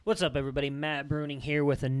What's up, everybody? Matt Bruning here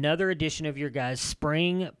with another edition of your guys'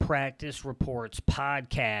 Spring Practice Reports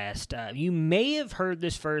podcast. You may have heard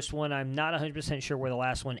this first one. I'm not 100% sure where the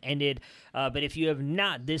last one ended, but if you have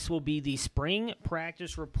not, this will be the Spring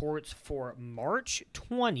Practice Reports for March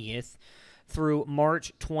 20th through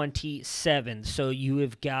March 27th. So you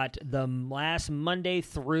have got the last Monday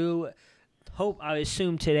through, I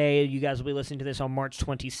assume today, you guys will be listening to this on March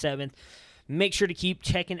 27th. Make sure to keep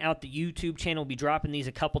checking out the YouTube channel. We'll be dropping these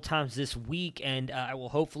a couple times this week, and I will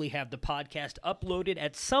hopefully have the podcast uploaded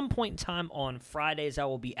at some point in time on Fridays. I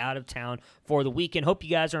will be out of town for the weekend. Hope you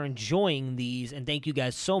guys are enjoying these, and thank you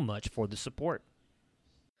guys so much for the support.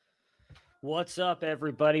 What's up,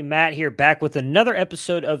 everybody? Matt here, back with another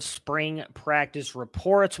episode of Spring Practice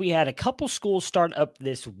Reports. We had a couple schools start up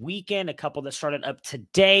this weekend, a couple that started up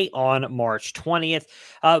today on March 20th,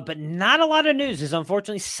 but not a lot of news, as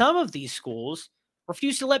unfortunately some of these schools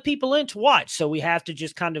refuse to let people in to watch, so we have to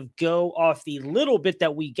just kind of go off the little bit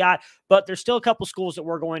that we got, but there's still a couple schools that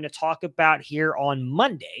we're going to talk about here on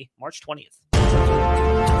Monday, March 20th.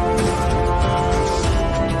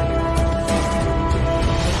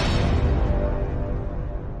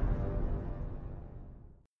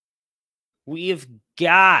 We've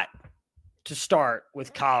got to start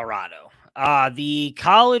with Colorado. The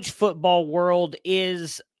college football world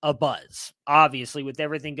is abuzz, obviously, with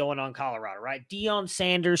everything going on in Colorado, right? Deion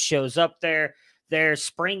Sanders shows up there. Their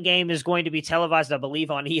spring game is going to be televised, I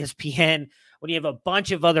believe, on ESPN. When you have a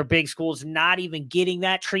bunch of other big schools not even getting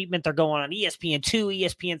that treatment, they're going on ESPN2,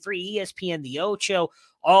 ESPN3, ESPN The Ocho,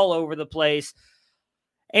 all over the place.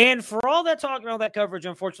 And for all that talk and all that coverage,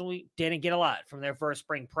 unfortunately, didn't get a lot from their first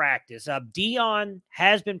spring practice. Deion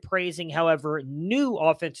has been praising, however, new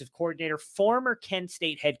offensive coordinator, former Kent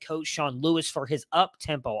State head coach Sean Lewis, for his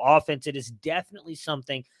up-tempo offense. It is definitely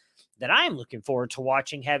something that I am looking forward to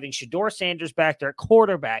watching, having Shedeur Sanders back there at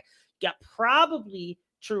quarterback. Got probably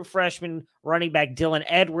true freshman running back Dylan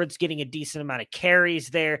Edwards getting a decent amount of carries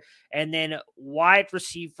there. And then wide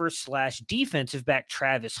receiver / defensive back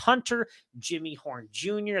Travis Hunter, Jimmy Horn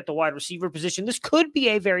Jr. at the wide receiver position. This could be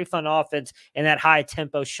a very fun offense in that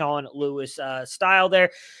high-tempo Sean Lewis style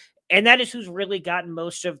there. And that is who's really gotten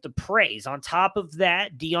most of the praise. On top of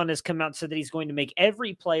that, Deion has come out and said that he's going to make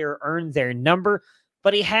every player earn their number.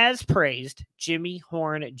 But he has praised Jimmy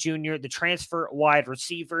Horn Jr., the transfer wide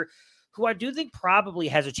receiver, who I do think probably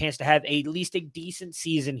has a chance to have at least a decent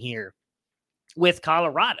season here with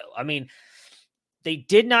Colorado. I mean, they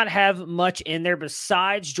did not have much in there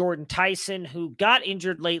besides Jordan Tyson, who got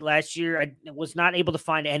injured late last year. I was not able to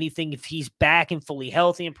find anything if he's back and fully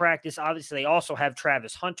healthy in practice. Obviously, they also have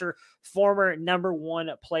Travis Hunter, former number one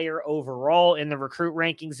player overall in the recruit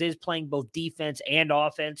rankings, is playing both defense and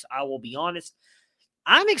offense. I will be honest,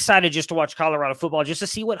 I'm excited just to watch Colorado football, just to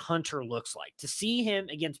see what Hunter looks like, to see him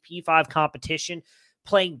against P5 competition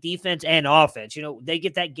playing defense and offense. You know, they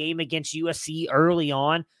get that game against USC early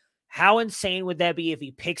on. How insane would that be if he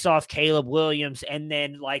picks off Caleb Williams and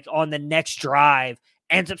then, like, on the next drive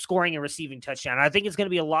ends up scoring a receiving touchdown? I think it's going to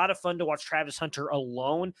be a lot of fun to watch Travis Hunter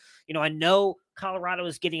alone. You know, I know Colorado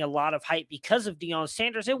is getting a lot of hype because of Deion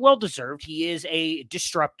Sanders, and well-deserved. He is a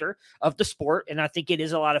disruptor of the sport, and I think it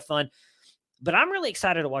is a lot of fun. But I'm really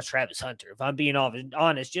excited to watch Travis Hunter, if I'm being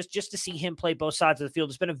honest, just to see him play both sides of the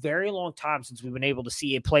field. It's been a very long time since we've been able to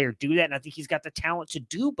see a player do that, and I think he's got the talent to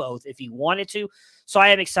do both if he wanted to. So I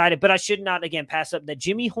am excited, but I should not, again, pass up that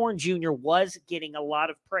Jimmy Horn Jr. was getting a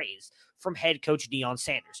lot of praise from head coach Deion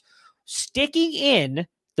Sanders. Sticking in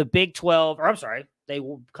the Big 12, or I'm sorry,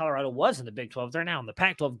 Colorado was in the Big 12. They're now in the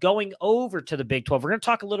Pac-12. Going over to the Big 12, we're going to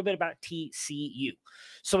talk a little bit about TCU.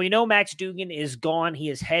 So we know Max Duggan is gone. He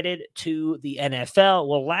is headed to the NFL.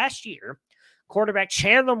 Well, last year, quarterback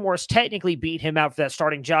Chandler Morris technically beat him out for that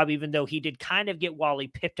starting job, even though he did kind of get Wally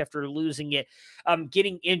pipped after losing it,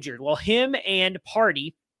 getting injured. Well, him and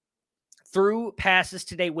Party threw passes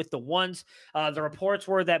today with the ones. The reports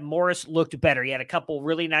were that Morris looked better. He had a couple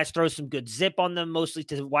really nice throws, some good zip on them, mostly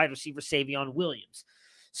to wide receiver Savion Williams.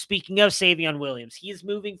 Speaking of Savion Williams, he is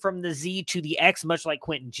moving from the Z to the X, much like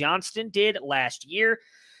Quentin Johnston did last year.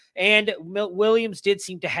 And Williams did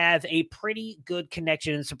seem to have a pretty good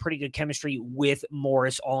connection and some pretty good chemistry with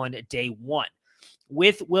Morris on day one.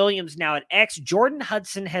 With Williams now at X, Jordan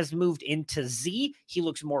Hudson has moved into Z. He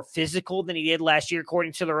looks more physical than he did last year,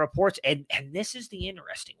 according to the reports. And this is the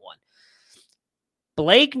interesting one.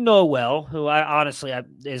 Blake Noel, who I honestly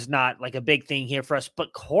is not like a big thing here for us,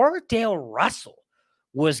 but Cordell Russell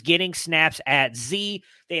was getting snaps at Z.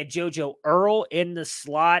 They had JoJo Earl in the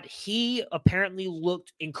slot. He apparently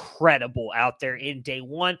looked incredible out there in day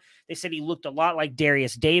one. They said he looked a lot like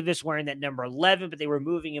Darius Davis wearing that number 11, but they were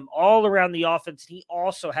moving him all around the offense. He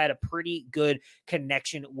also had a pretty good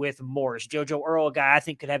connection with Morris. JoJo Earl, a guy I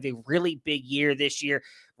think could have a really big year this year.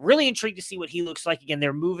 Really intrigued to see what he looks like. Again,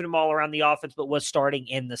 they're moving him all around the offense, but was starting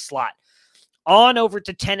in the slot. On over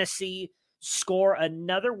to Tennessee, score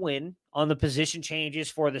another win on the position changes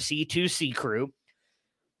for the C2C crew.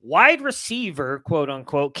 Wide receiver, quote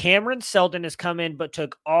unquote, Cameron Seldon has come in but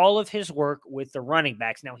took all of his work with the running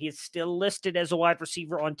backs. Now, he is still listed as a wide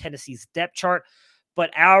receiver on Tennessee's depth chart, but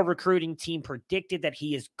our recruiting team predicted that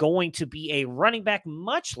he is going to be a running back,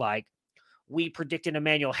 much like we predicted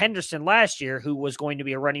Emmanuel Henderson last year, who was going to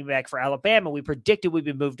be a running back for Alabama. We predicted we'd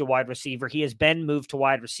be moved to wide receiver. He has been moved to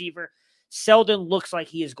wide receiver. Seldon looks like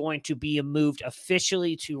he is going to be moved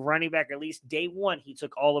officially to running back. At least day one, he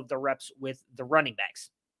took all of the reps with the running backs.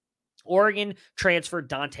 Oregon transfer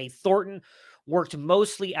Dante Thornton worked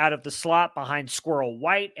mostly out of the slot behind Squirrel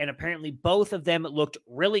White, and apparently both of them looked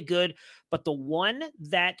really good. But the one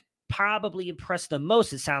that probably impressed the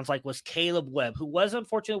most, it sounds like, was Caleb Webb, who was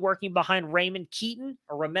unfortunately working behind Raymond Keaton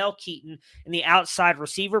or Ramel Keaton in the outside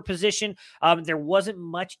receiver position. There wasn't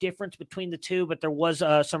much difference between the two, but there was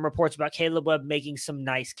some reports about Caleb Webb making some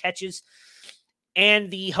nice catches. And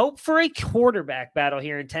the hope for a quarterback battle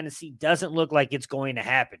here in Tennessee doesn't look like it's going to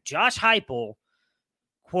happen. Josh Heupel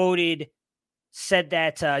said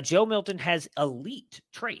that Joe Milton has elite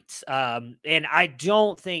traits. And I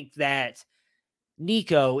don't think that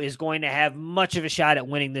Nico is going to have much of a shot at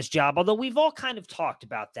winning this job, although we've all kind of talked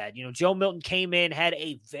about that. You know, Joe Milton came in, had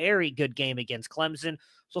a very good game against Clemson,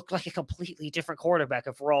 looked like a completely different quarterback,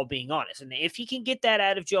 if we're all being honest. And if he can get that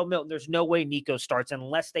out of Joe Milton, there's no way Nico starts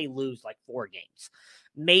unless they lose like 4 games.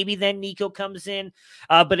 Maybe then Nico comes in,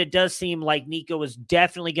 but it does seem like Nico is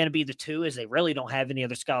definitely going to be the 2, as they really don't have any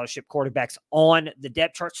other scholarship quarterbacks on the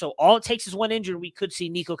depth chart. So all it takes is one injury. We could see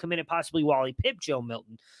Nico come in and possibly Wally Pipp Joe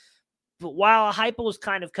Milton. But while Heupel has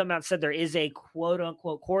kind of come out and said there is a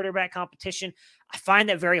quote-unquote quarterback competition, I find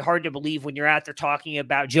that very hard to believe when you're out there talking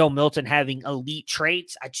about Joe Milton having elite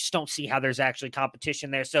traits. I just don't see how there's actually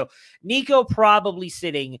competition there. So Nico probably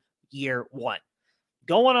sitting year 1.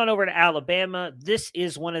 Going on over to Alabama, this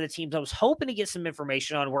is one of the teams I was hoping to get some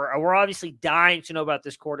information on. We're obviously dying to know about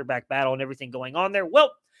this quarterback battle and everything going on there.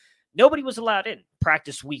 Well, nobody was allowed in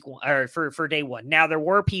practice week 1 or for day 1. Now, there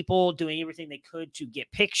were people doing everything they could to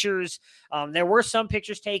get pictures. There were some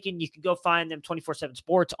pictures taken. You can go find them 24/7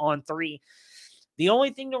 Sports on 3. The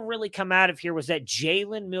only thing to really come out of here was that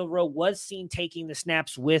Jalen Milroe was seen taking the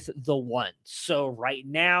snaps with the ones. So right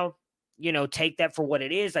now, you know, take that for what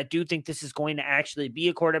it is. I do think this is going to actually be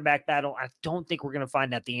a quarterback battle. I don't think we're going to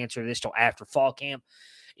find out the answer to this till after fall camp.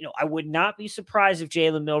 You know, I would not be surprised if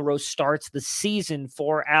Jalen Milroe starts the season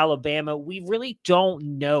for Alabama. We really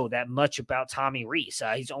don't know that much about Tommy Rees.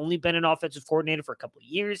 He's only been an offensive coordinator for a couple of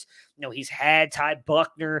years. You know, he's had Ty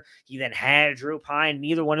Buckner. He then had Drew Pine.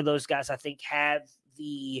 Neither one of those guys, I think, have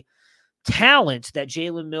the talent that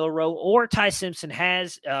Jalen Milroe or Ty Simpson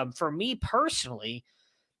has. For me personally,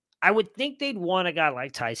 I would think they'd want a guy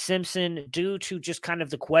like Ty Simpson due to just kind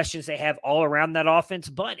of the questions they have all around that offense.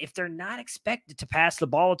 But if they're not expected to pass the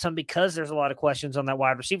ball a ton because there's a lot of questions on that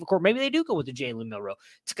wide receiver core, maybe they do go with the Jalen Milroe.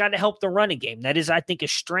 It's got to help the running game. That is, I think, a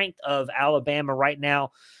strength of Alabama right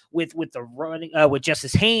now with the running, with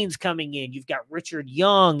Justice Haynes coming in. You've got Richard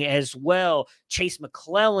Young as well. Chase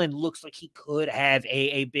McClellan looks like he could have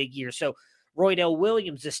a big year. So Roydell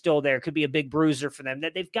Williams is still there. Could be a big bruiser for them.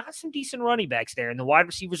 That they've got some decent running backs there, and the wide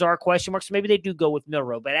receivers are a question mark, so maybe they do go with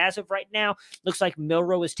Milroe. But as of right now, looks like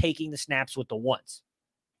Milroe is taking the snaps with the ones.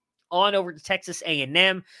 On over to Texas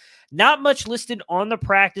A&M. Not much listed on the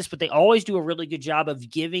practice, but they always do a really good job of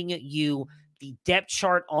giving you the depth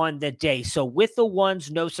chart on the day. So with the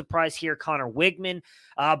ones, no surprise here, Connor Wigman.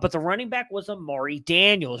 But the running back was Amari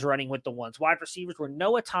Daniels running with the ones. Wide receivers were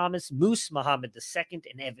Noah Thomas, Moose Muhammad II,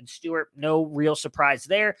 and Evan Stewart. No real surprise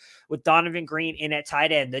there with Donovan Green in at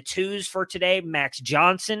tight end. The 2s for today, Max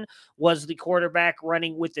Johnson was the quarterback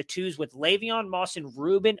running with the 2s with Le'Veon Moss and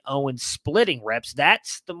Ruben Owens splitting reps.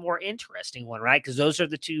 That's the more interesting one, right? Because those are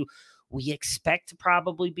the 2 we expect to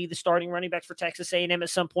probably be the starting running backs for Texas A&M at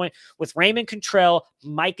some point, with Raymond Contrell,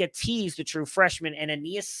 Micah Tease, the true freshman, and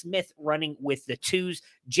Aeneas Smith running with the 2s.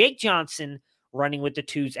 Jake Johnson running with the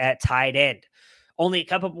 2s at tight end. Only a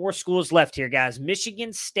couple more schools left here, guys.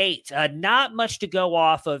 Michigan State, not much to go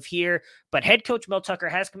off of here, but head coach Mel Tucker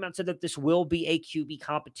has come out and said that this will be a QB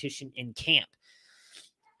competition in camp.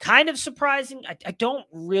 kind of surprising. I don't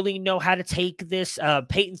really know how to take this.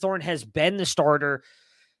 Peyton Thorne has been the starter.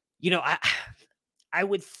 I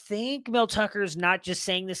would think Mel Tucker is not just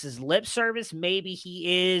saying this as lip service. Maybe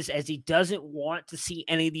he is, as he doesn't want to see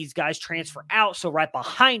any of these guys transfer out. So right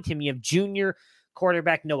behind him, you have junior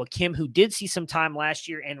quarterback Noah Kim, who did see some time last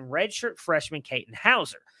year, and redshirt freshman Caden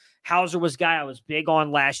Hauser. Hauser was a guy I was big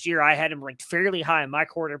on last year. I had him ranked fairly high in my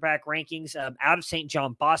quarterback rankings, out of St.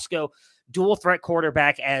 John Bosco, dual threat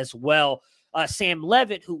quarterback as well. Sam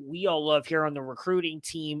Levitt, who we all love here on the recruiting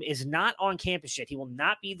team, is not on campus yet. He will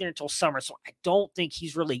not be there until summer, so I don't think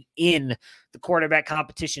he's really in the quarterback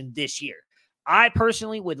competition this year. I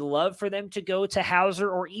personally would love for them to go to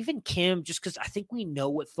Hauser or even Kim, just because I think we know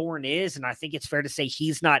what Thorne is, and I think it's fair to say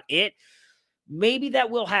he's not it. Maybe that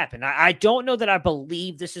will happen. I don't know that I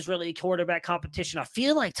believe this is really a quarterback competition. I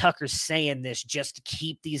feel like Tucker's saying this just to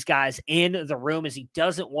keep these guys in the room, as he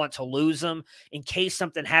doesn't want to lose them in case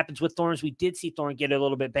something happens with Thorne. We did see Thorne get a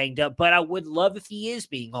little bit banged up, but I would love if he is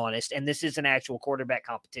being honest and this is an actual quarterback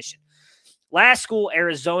competition. Last school,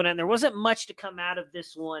 Arizona, and there wasn't much to come out of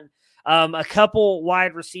this one. A couple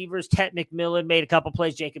wide receivers. Tet McMillan made a couple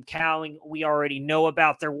plays. Jacob Cowing, we already know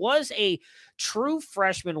about. There was a true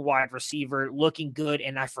freshman wide receiver looking good,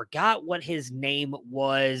 and I forgot what his name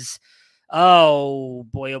was. Oh,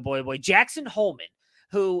 boy. Jackson Holman,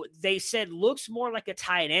 who they said looks more like a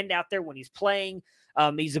tight end out there when he's playing.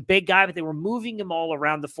 He's a big guy, but they were moving him all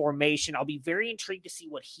around the formation. I'll be very intrigued to see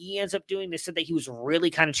what he ends up doing. They said that he was really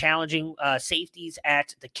kind of challenging safeties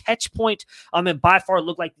at the catch point, and by far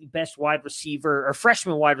looked like the best wide receiver or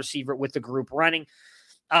freshman wide receiver with the group running.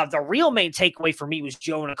 The real main takeaway for me was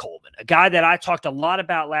Jonah Coleman, a guy that I talked a lot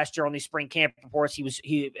about last year on these spring camp reports.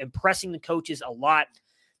 He impressing the coaches a lot.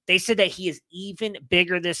 They said that he is even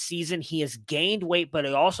bigger this season. He has gained weight, but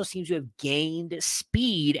he also seems to have gained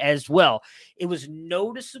speed as well. It was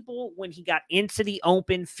noticeable when he got into the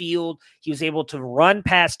open field. He was able to run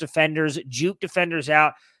past defenders, juke defenders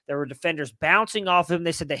out. There were defenders bouncing off him.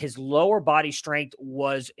 They said that his lower body strength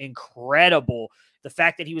was incredible. The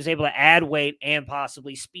fact that he was able to add weight and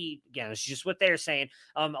possibly speed, again, it's just what they're saying.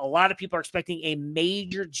 A lot of people are expecting a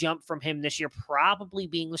major jump from him this year, probably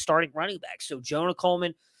being the starting running back. So Jonah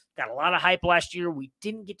Coleman got a lot of hype last year. We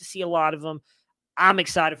didn't get to see a lot of him. I'm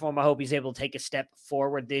excited for him. I hope he's able to take a step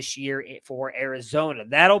forward this year for Arizona.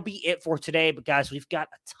 That'll be it for today. But, guys, we've got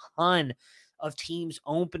a ton of teams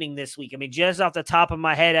opening this week. I mean, just off the top of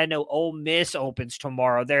my head, I know Ole Miss opens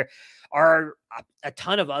tomorrow. There are a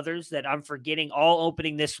ton of others that I'm forgetting all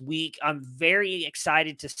opening this week. I'm very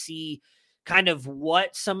excited to see kind of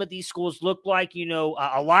what some of these schools look like. You know,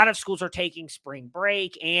 a lot of schools are taking spring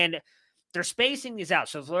break, and they're spacing these out.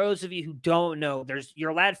 So for those of you who don't know,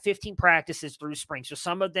 you're allowed 15 practices through spring. So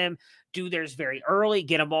some of them do theirs very early,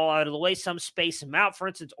 get them all out of the way. Some space them out. For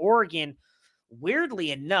instance, Oregon,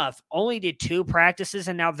 weirdly enough, only did 2 practices,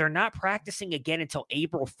 and now they're not practicing again until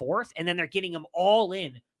April 4th, and then they're getting them all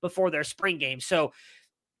in before their spring game. So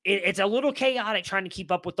it's a little chaotic trying to keep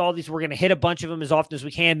up with all these. We're going to hit a bunch of them as often as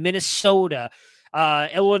we can. Minnesota,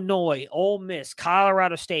 Illinois, Ole Miss,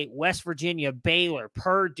 Colorado State, West Virginia, Baylor,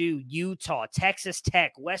 Purdue, Utah, Texas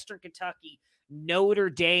Tech, Western Kentucky, Notre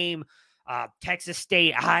Dame, Texas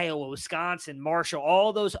State, Iowa, Wisconsin, Marshall,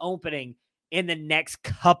 all those opening in the next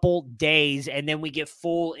couple days. And then we get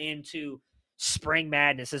full into spring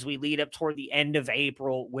madness as we lead up toward the end of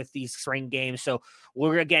April with these spring games. So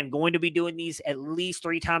we're, again, going to be doing these at least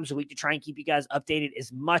 3 times a week to try and keep you guys updated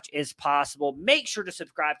as much as possible. Make sure to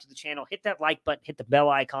subscribe to the channel, hit that like button, hit the bell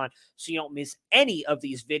icon so you don't miss any of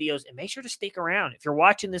these videos, and make sure to stick around. If you're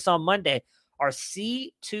watching this on Monday, our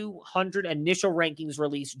C200 initial rankings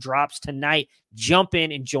release drops tonight. Jump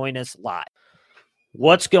in and join us live.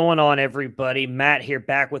 What's going on, everybody? Matt here,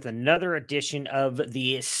 back with another edition of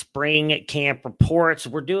the Spring Camp Reports.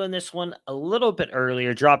 We're doing this one a little bit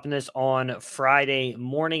earlier, dropping this on Friday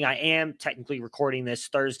morning. I am technically recording this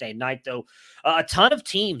Thursday night, though. A ton of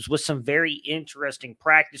teams with some very interesting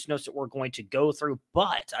practice notes that we're going to go through,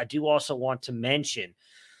 but I do also want to mention,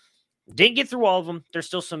 didn't get through all of them. There's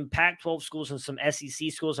still some Pac-12 schools and some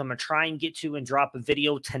SEC schools I'm going to try and get to and drop a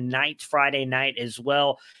video tonight, Friday night as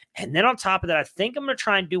well. And then on top of that, I think I'm going to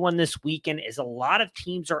try and do one this weekend, is a lot of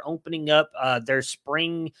teams are opening up their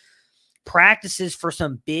spring Practices for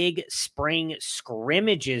some big spring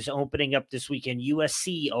scrimmages opening up this weekend.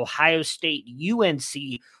 USC, Ohio State,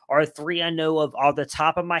 UNC are three I know of off the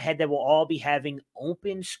top of my head that will all be having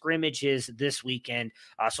open scrimmages this weekend.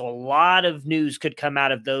 So a lot of news could come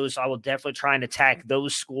out of those. I will definitely try and attack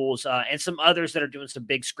those schools and some others that are doing some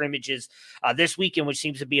big scrimmages this weekend, which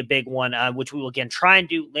seems to be a big one, which we will again try and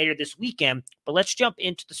do later this weekend. But let's jump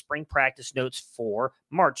into the spring practice notes for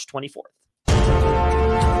March 24th.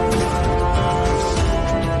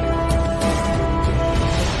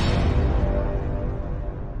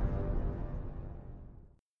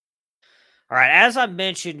 All right, as I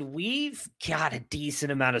mentioned, we've got a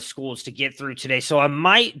decent amount of schools to get through today, so I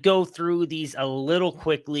might go through these a little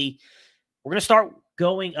quickly. We're going to start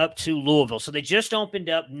going up to Louisville. So they just opened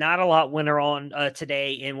up. Not a lot went on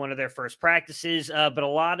today in one of their first practices, but a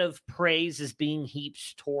lot of praise is being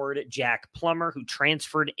heaped toward Jack Plummer, who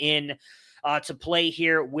transferred in to play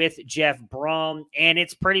here with Jeff Brom. And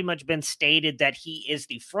it's pretty much been stated that he is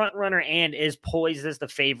the front runner and is poised as the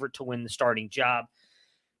favorite to win the starting job.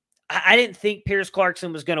 I didn't think Pierce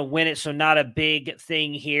Clarkson was going to win it, so not a big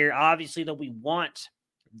thing here. Obviously, though, we want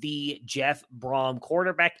the Jeff Brom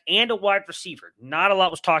quarterback and a wide receiver. Not a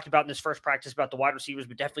lot was talked about in this first practice about the wide receivers,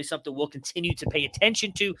 but definitely something we'll continue to pay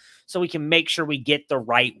attention to so we can make sure we get the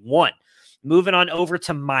right one. Moving on over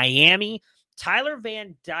to Miami, Tyler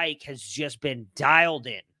Van Dyke has just been dialed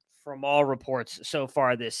in from all reports so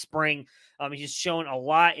far this spring. He's shown a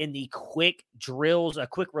lot in the quick drills,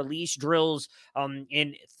 quick release drills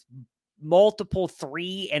in multiple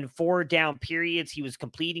 3 and 4 down periods. He was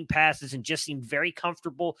completing passes and just seemed very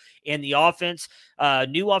comfortable in the offense.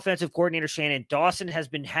 New offensive coordinator Shannon Dawson has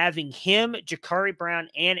been having him, Ja'Carri Brown,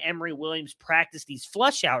 and Emory Williams practice these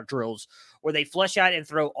flush out drills where they flush out and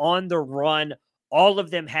throw on the run. All of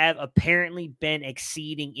them have apparently been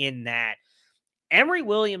exceeding in that. Emory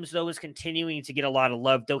Williams, though, is continuing to get a lot of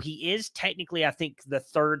love, though he is technically, I think, the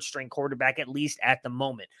third string quarterback, at least at the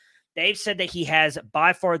moment. They've said that he has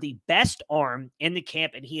by far the best arm in the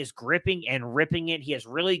camp, and he is gripping and ripping it. He has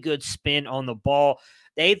really good spin on the ball.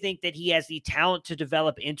 They think that he has the talent to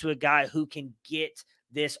develop into a guy who can get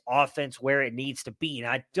this offense where it needs to be. And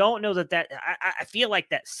I don't know that I feel like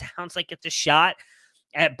that sounds like it's a shot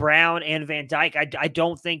at Brown and Van Dyke. I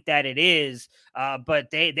don't think that it is,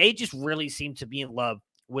 but they just really seem to be in love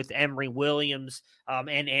with Emory Williams,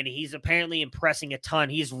 and he's apparently impressing a ton.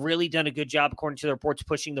 He's really done a good job, according to the reports,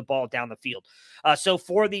 pushing the ball down the field. So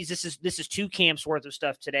for these, this is 2 camps worth of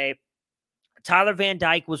stuff today. Tyler Van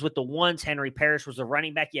Dyke was with the ones. Henry Parrish was the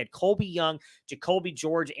running back. He had Colby Young, Jacoby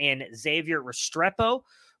George, and Xavier Restrepo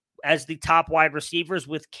as the top wide receivers,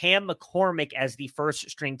 with Cam McCormick as the first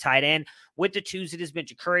string tight end. With the twos, it has been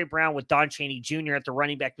Ja'Carri Brown with Don Chaney Jr. at the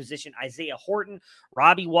running back position, Isaiah Horton,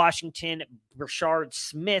 Robbie Washington, Rashard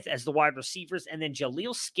Smith as the wide receivers, and then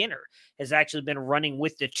Jaleel Skinner has actually been running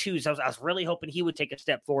with the twos. I was really hoping he would take a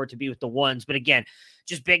step forward to be with the ones, but again,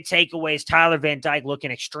 just big takeaways. Tyler Van Dyke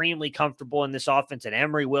looking extremely comfortable in this offense, and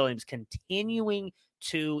Emory Williams continuing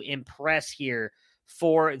to impress here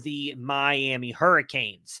for the Miami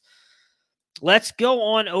Hurricanes. Let's go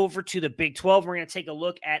on over to the Big 12. We're going to take a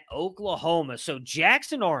look at Oklahoma. So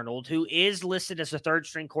Jackson Arnold, who is listed as a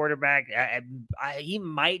third-string quarterback, he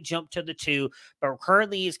might jump to the 2, but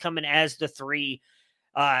currently he's coming as the 3.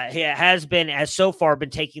 He has so far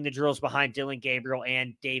been taking the drills behind Dillon Gabriel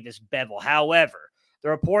and Davis Bevel. However, the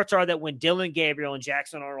reports are that when Dillon Gabriel and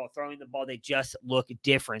Jackson Arnold are throwing the ball, they just look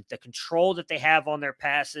different. The control that they have on their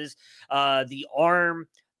passes, the arm,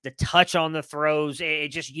 the touch on the throws,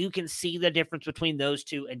 you can see the difference between those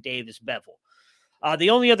two and Davis Bevel. The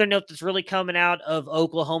only other note that's really coming out of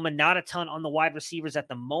Oklahoma, not a ton on the wide receivers at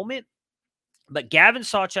the moment, but Gavin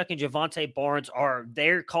Sawchuk and Javonte Barnes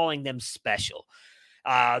they're calling them special.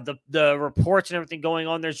 The reports and everything going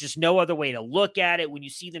on, there's just no other way to look at it. When you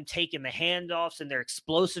see them taking the handoffs and their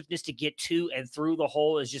explosiveness to get to and through the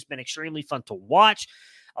hole has just been extremely fun to watch.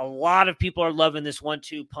 A lot of people are loving this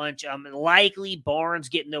 1-2 punch. Likely Barnes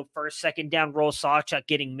getting the first, second down roll, Sawchuk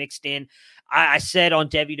getting mixed in. I said on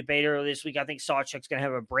Devy Debate earlier this week, I think Sawchuk's going to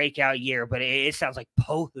have a breakout year, but it sounds like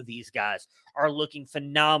both of these guys are looking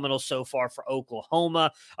phenomenal so far for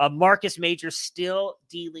Oklahoma. Marcus Major still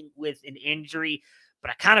dealing with an injury,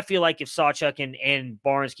 but I kind of feel like if Sawchuk and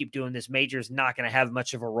Barnes keep doing this, Major's not going to have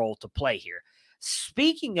much of a role to play here.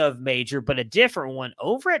 Speaking of Major, but a different one,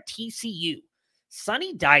 over at TCU,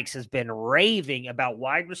 Sonny Dykes has been raving about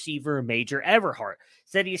wide receiver Major Everhart.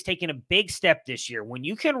 Said he has taken a big step this year. When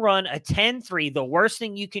you can run a 10-3, the worst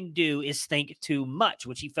thing you can do is think too much,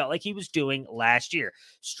 which he felt like he was doing last year.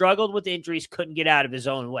 Struggled with injuries, couldn't get out of his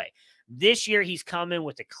own way. This year, he's come in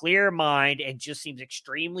with a clear mind and just seems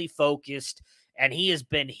extremely focused, and he has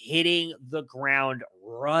been hitting the ground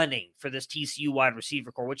running for this TCU wide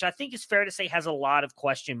receiver core, which I think is fair to say has a lot of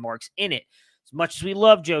question marks in it. As much as we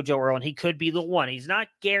love JoJo Earl, and he could be the one, he's not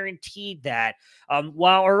guaranteed that.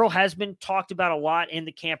 While Earl has been talked about a lot in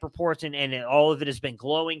the camp reports, and all of it has been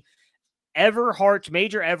glowing,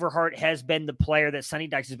 Major Everhart has been the player that Sonny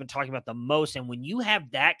Dykes has been talking about the most. And when you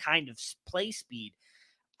have that kind of play speed,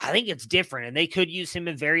 I think it's different, and they could use him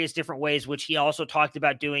in various different ways, which he also talked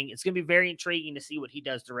about doing. It's going to be very intriguing to see what he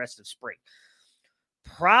does the rest of spring.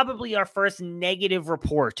 Probably our first negative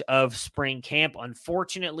report of spring camp.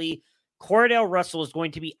 Unfortunately, Cordell Russell is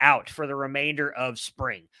going to be out for the remainder of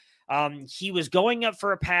spring. He was going up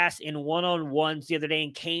for a pass in one-on-ones the other day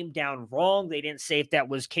and came down wrong. They didn't say if that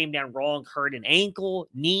came down wrong, hurt an ankle,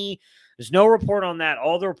 knee. There's no report on that.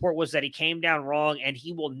 All the report was that he came down wrong and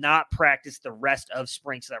he will not practice the rest of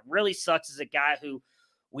spring. So that really sucks as a guy who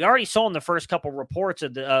we already saw in the first couple reports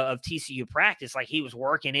of TCU practice. Like, he was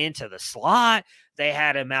working into the slot. They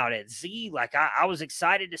had him out at Z. Like, I was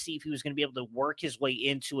excited to see if he was going to be able to work his way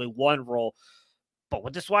into a one role. But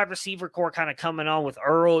with this wide receiver core kind of coming on with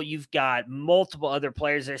Earl, you've got multiple other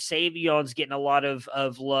players there. Savion's getting a lot of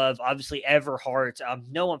love. Obviously, Everhart.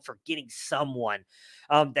 No, I'm forgetting someone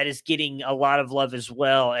that is getting a lot of love as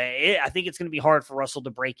well. I think it's going to be hard for Russell to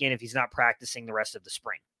break in if he's not practicing the rest of the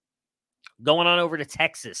spring. Going on over to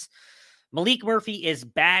Texas, Malik Murphy is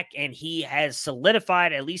back, and he has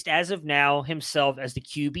solidified, at least as of now, himself as the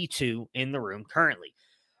QB2 in the room currently.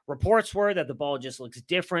 Reports were that the ball just looks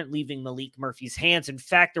different, leaving Malik Murphy's hands. In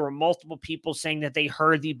fact, there were multiple people saying that they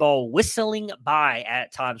heard the ball whistling by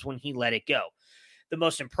at times when he let it go. The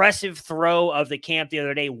most impressive throw of the camp the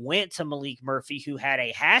other day went to Malik Murphy, who had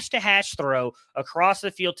a hash-to-hash throw across the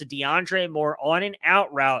field to DeAndre Moore on an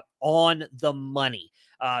out route on the money.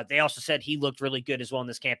 They also said he looked really good as well in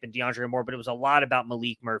this camp in DeAndre Moore, but it was a lot about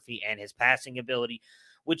Malik Murphy and his passing ability,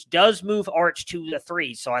 which does move Arch to the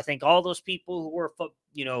 3. So I think all those people who were,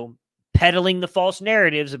 peddling the false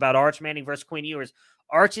narratives about Arch Manning versus Quinn Ewers,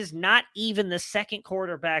 Arch is not even the second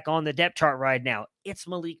quarterback on the depth chart right now. It's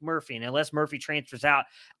Malik Murphy. And unless Murphy transfers out,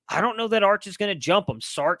 I don't know that Arch is going to jump him.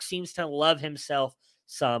 Sark seems to love himself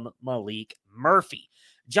some Malik Murphy.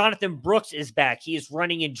 Jonathan Brooks is back. He is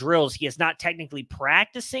running in drills. He is not technically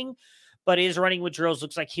practicing, but is running with drills.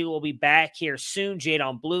 Looks like he will be back here soon.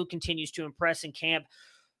 Jadon Blue continues to impress in camp.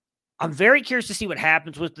 I'm very curious to see what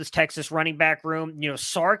happens with this Texas running back room.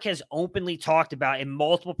 Sark has openly talked about in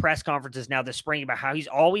multiple press conferences now this spring about how he's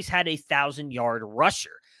always had a 1,000-yard rusher.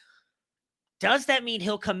 Does that mean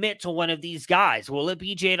he'll commit to one of these guys? Will it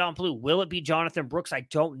be Jadon Blue? Will it be Jonathan Brooks? I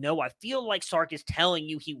don't know. I feel like Sark is telling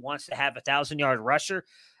you he wants to have a 1,000-yard rusher.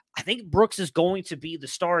 I think Brooks is going to be the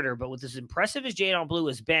starter, but with as impressive as Jadon Blue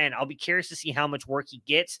has been, I'll be curious to see how much work he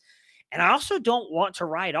gets. And I also don't want to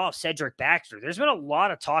write off Cedric Baxter. There's been a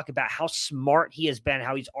lot of talk about how smart he has been,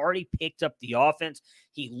 how he's already picked up the offense.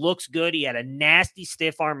 He looks good. He had a nasty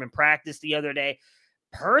stiff arm in practice the other day.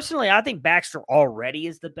 Personally, I think Baxter already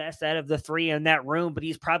is the best out of the 3 in that room, but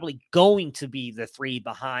he's probably going to be the 3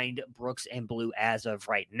 behind Brooks and Blue as of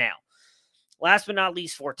right now. Last but not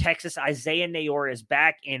least for Texas, Isaiah Nayor is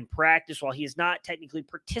back in practice. While he is not technically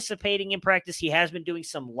participating in practice, he has been doing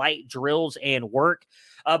some light drills and work.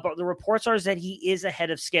 But the reports are that he is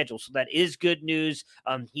ahead of schedule, so that is good news.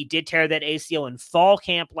 He did tear that ACL in fall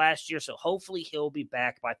camp last year, so hopefully he'll be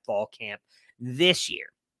back by fall camp this year.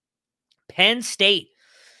 Penn State.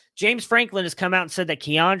 James Franklin has come out and said that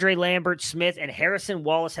Keandre Lambert-Smith and Harrison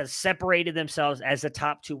Wallace has separated themselves as the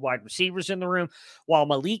top 2 wide receivers in the room, while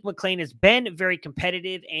Malik McClain has been very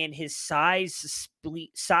competitive and his size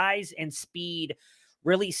and speed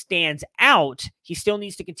really stands out. He still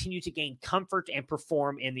needs to continue to gain comfort and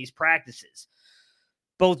perform in these practices.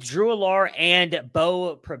 Both Drew Alar and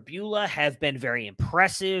Bo Prabula have been very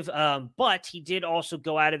impressive, but he did also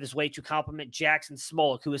go out of his way to compliment Jackson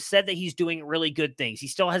Smolik, who has said that he's doing really good things. He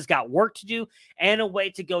still has got work to do and a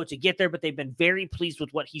way to go to get there, but they've been very pleased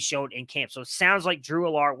with what he showed in camp. So it sounds like Drew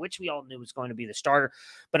Alar, which we all knew was going to be the starter,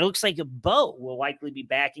 but it looks like Bo will likely be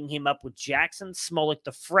backing him up with Jackson Smolik,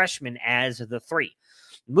 the freshman, as the 3.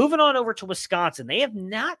 Moving on over to Wisconsin, they have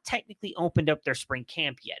not technically opened up their spring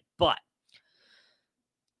camp yet, but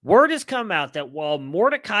word has come out that while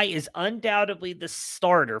Mordecai is undoubtedly the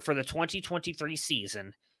starter for the 2023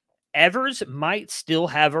 season, Evers might still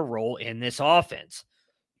have a role in this offense.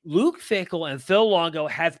 Luke Fickell and Phil Longo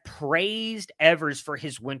have praised Evers for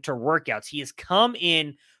his winter workouts. He has come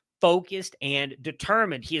in focused and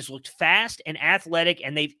determined. He has looked fast and athletic,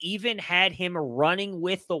 and they've even had him running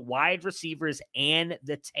with the wide receivers and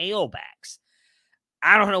the tailbacks.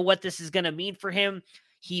 I don't know what this is going to mean for him.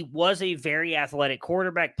 He was a very athletic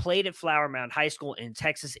quarterback, played at Flower Mound High School in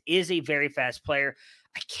Texas, is a very fast player.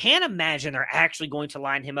 I can't imagine they're actually going to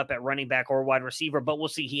line him up at running back or wide receiver, but we'll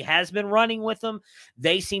see. He has been running with them.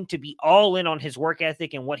 They seem to be all in on his work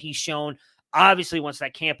ethic and what he's shown. Obviously, once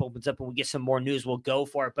that camp opens up and we get some more news, we'll go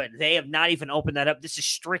for it, but they have not even opened that up. This is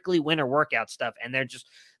strictly winter workout stuff, and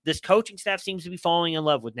this coaching staff seems to be falling in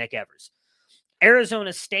love with Nick Evers.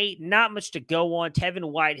 Arizona State, not much to go on.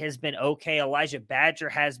 Tevin White has been okay. Elijah Badger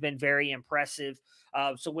has been very impressive.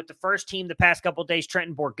 So with the first team the past couple of days,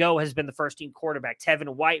 Trenton Bourgo has been the first team quarterback.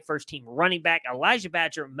 Tevin White, first team running back. Elijah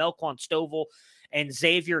Badger, Melquan Stovall, and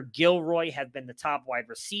Xavier Gilroy have been the top wide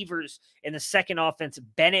receivers. In the second offense,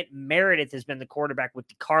 Bennett Meredith has been the quarterback with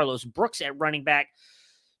Carlos Brooks at running back.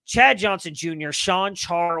 Chad Johnson Jr., Sean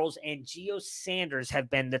Charles, and Gio Sanders have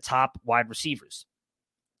been the top wide receivers.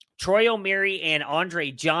 Troy O'Meary and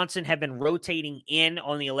Andre Johnson have been rotating in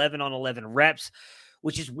on the 11-on-11 reps,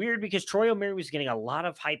 which is weird because Troy O'Meary was getting a lot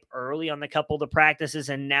of hype early on the couple of the practices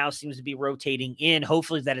and now seems to be rotating in.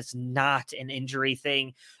 Hopefully that it's not an injury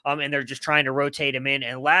thing, and they're just trying to rotate him in.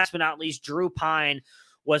 And last but not least, Drew Pine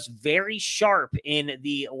was very sharp in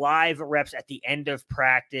the live reps at the end of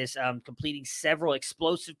practice, completing several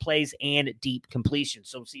explosive plays and deep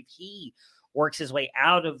completions. So we'll see if he works his way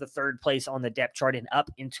out of the third place on the depth chart and up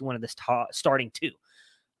into one of the starting two.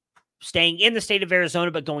 Staying in the state of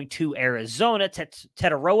Arizona, but going to Arizona,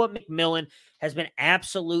 Tetaroa McMillan has been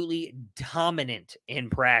absolutely dominant in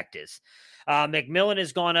practice. McMillan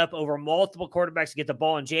has gone up over multiple quarterbacks to get the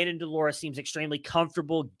ball, and Jaden Delora seems extremely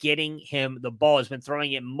comfortable getting him the ball. He's been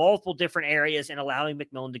throwing it in multiple different areas and allowing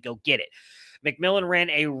McMillan to go get it. McMillan ran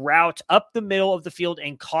a route up the middle of the field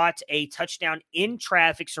and caught a touchdown in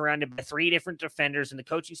traffic surrounded by three different defenders, and the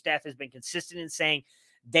coaching staff has been consistent in saying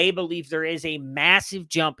they believe there is a massive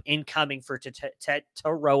jump incoming for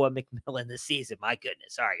Tetaroa McMillan this season. My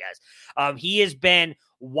goodness. Sorry, guys. He has been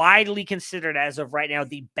widely considered as of right now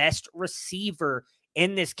the best receiver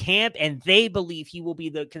in this camp, and they believe he will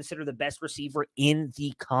be considered the best receiver in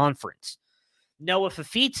the conference. Noah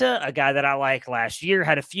Fafita, a guy that I liked last year,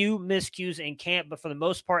 had a few miscues in camp, but for the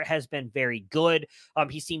most part has been very good.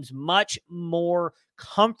 He seems much more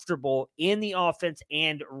comfortable in the offense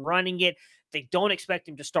and running it. They don't expect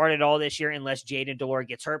him to start at all this year unless Jaden Delora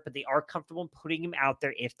gets hurt, but they are comfortable in putting him out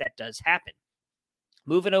there if that does happen.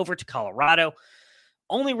 Moving over to Colorado.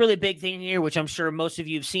 Only really big thing here, which I'm sure most of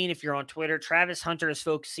you have seen if you're on Twitter, Travis Hunter is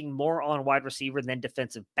focusing more on wide receiver than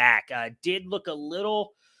defensive back. Did look a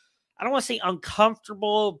little, I don't want to say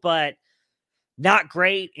uncomfortable, but not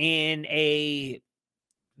great in a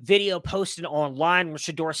video posted online where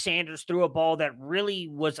Shedeur Sanders threw a ball that really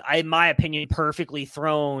was, in my opinion, perfectly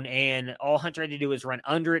thrown, and all Hunter had to do was run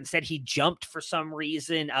under it. Instead, he jumped for some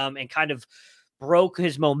reason and kind of broke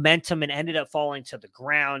his momentum and ended up falling to the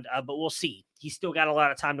ground. But we'll see. He's still got a lot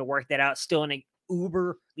of time to work that out. Still an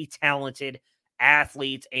uberly talented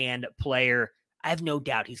athlete and player. I have no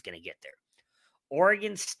doubt he's going to get there.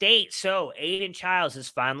 Oregon State. So Aiden Childs has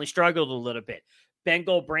finally struggled a little bit.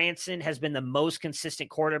 Bengal Branson has been the most consistent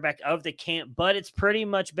quarterback of the camp, but it's pretty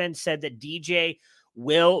much been said that DJ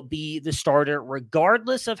will be the starter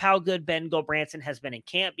regardless of how good Bengal Branson has been in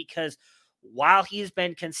camp, because while he's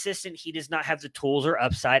been consistent, he does not have the tools or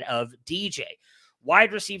upside of DJ.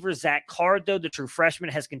 Wide receiver Zach Card, though, the true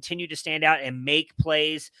freshman, has continued to stand out and make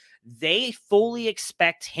plays. They fully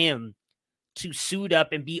expect him to suit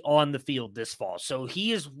up and be on the field this fall. So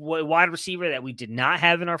he is a wide receiver that we did not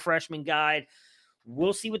have in our freshman guide.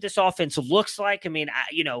 We'll see what this offense looks like. I mean,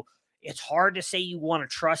 it's hard to say you want to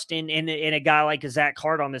trust in a guy like a Zach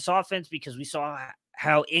Card on this offense because we saw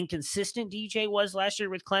how inconsistent DJ was last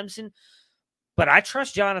year with Clemson. But I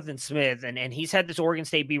trust Jonathan Smith, and he's had this Oregon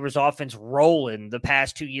State Beavers offense rolling the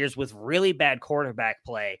past 2 years with really bad quarterback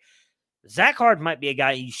play. Zach Card might be a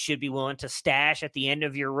guy you should be willing to stash at the end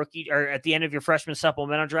of your rookie or at the end of your freshman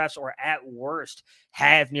supplemental drafts, or at worst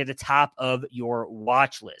have near the top of your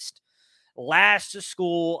watch list. Last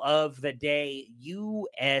school of the day,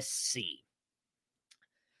 USC.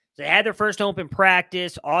 They had their first open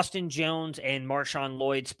practice. Austin Jones and Marshawn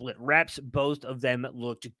Lloyd split reps. Both of them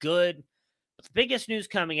looked good. But the biggest news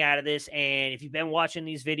coming out of this, and if you've been watching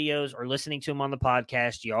these videos or listening to them on the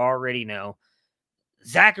podcast, you already know,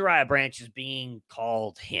 Zachariah Branch is being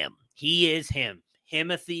called him. He is him.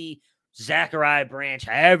 Himothy Zachariah Branch,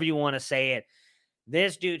 however you want to say it.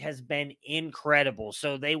 This dude has been incredible.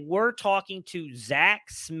 So they were talking to Zach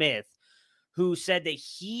Smith, who said that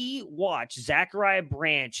he watched Zachariah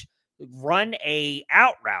Branch run a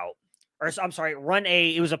out route.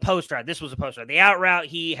 It was a post route. This was a post route. The out route,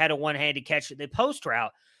 he had a one-handed catch. The post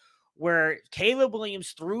route where Caleb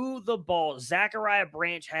Williams threw the ball. Zachariah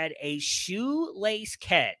Branch had a shoelace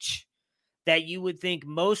catch that you would think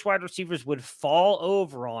most wide receivers would fall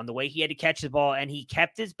over on, the way he had to catch the ball, and he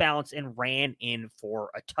kept his balance and ran in for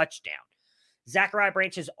a touchdown. Zachariah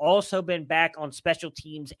Branch has also been back on special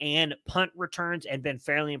teams and punt returns and been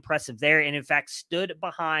fairly impressive there, and in fact stood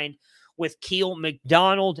behind with Keel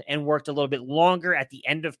McDonald and worked a little bit longer at the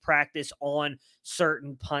end of practice on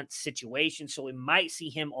certain punt situations. So we might see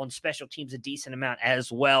him on special teams a decent amount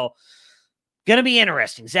as well. Going to be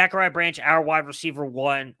interesting. Zachariah Branch, our wide receiver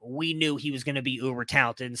one, we knew he was going to be uber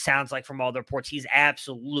talented. And sounds like from all the reports, he's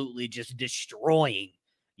absolutely just destroying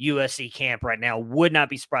USC camp right now. Would not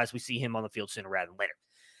be surprised we see him on the field sooner rather than later.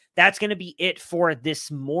 That's going to be it for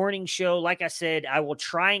this morning show. Like I said, I will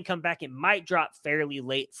try and come back. It might drop fairly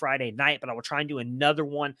late Friday night, but I will try and do another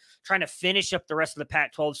one, trying to finish up the rest of the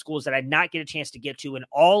Pac-12 schools that I did not get a chance to get to, and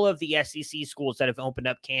all of the SEC schools that have opened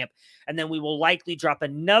up camp. And then we will likely drop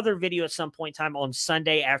another video at some point in time on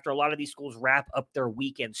Sunday after a lot of these schools wrap up their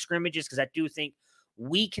weekend scrimmages, because I do think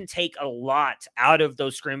we can take a lot out of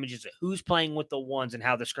those scrimmages, who's playing with the ones and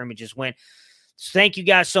how the scrimmages went. So thank you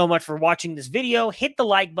guys so much for watching this video. Hit the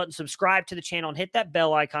like button, subscribe to the channel, and hit that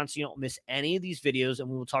bell icon so you don't miss any of these videos, and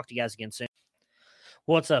we will talk to you guys again soon.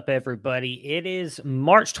 What's up, everybody? It is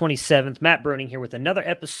March 27th. Matt Bruning here with another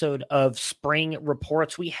episode of Spring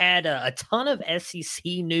Reports. We had a ton of SEC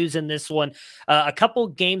news in this one, a couple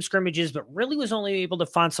game scrimmages, but really was only able to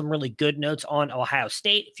find some really good notes on Ohio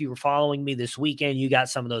State. If you were following me this weekend, you got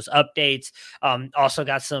some of those updates. Also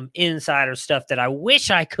got some insider stuff that I wish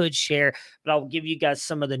I could share, but I'll give you guys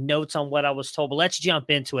some of the notes on what I was told. But let's jump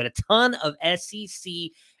into it. A ton of SEC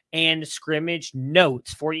and scrimmage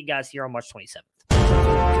notes for you guys here on March 27th.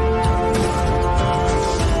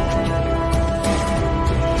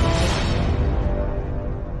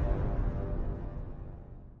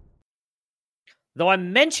 Though I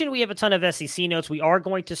mentioned we have a ton of SEC notes, we are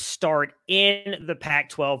going to start in the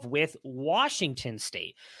Pac-12 with Washington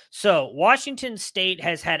State. So Washington State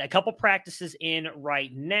has had a couple practices in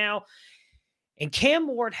right now, and Cam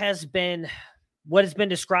Ward has been what has been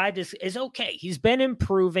described is okay. He's been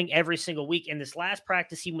improving every single week. In this last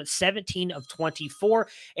practice, he went 17 of 24,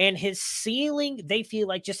 and his ceiling, they feel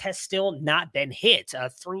like, just has still not been hit.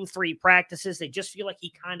 Through 3 practices, they just feel like he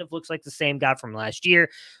kind of looks like the same guy from last year,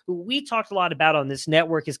 who we talked a lot about on this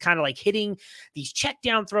network, is kind of like hitting these check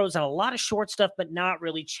down throws and a lot of short stuff, but not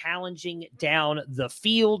really challenging down the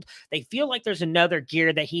field. They feel like there's another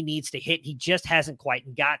gear that he needs to hit. He just hasn't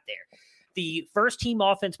quite got there. The first team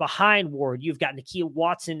offense behind Ward, you've got Nikhil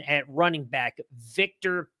Watson at running back,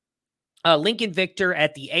 Lincoln Victor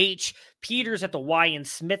at the H, Peters at the Y, and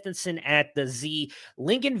Smithenson at the Z.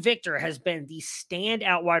 Lincoln Victor has been the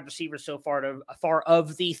standout wide receiver so far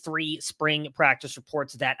of the 3 spring practice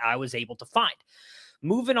reports that I was able to find.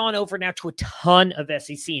 Moving on over now to a ton of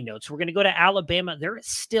SEC notes. We're going to go to Alabama. There is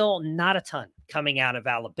still not a ton coming out of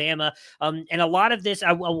Alabama. And a lot of this,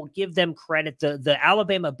 I will give them credit. The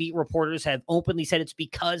Alabama beat reporters have openly said it's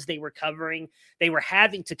because they were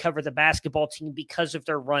having to cover the basketball team because of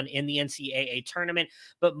their run in the NCAA tournament.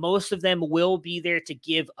 But most of them will be there to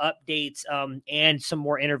give updates and some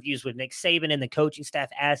more interviews with Nick Saban and the coaching staff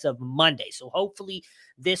as of Monday. So hopefully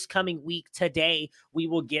this coming week today, we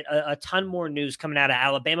will get a ton more news coming out of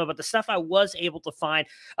Alabama. But the stuff I was able to find,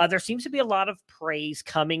 there seems to be a lot of praise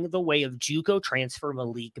coming the way of JUCO transfer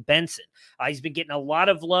Malik Benson. He's been getting a lot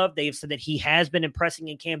of love. They've said that he has been impressing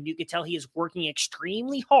in camp. You can tell he is working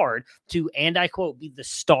extremely hard to, and I quote, be the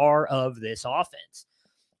star of this offense.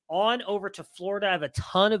 On over to Florida. I have a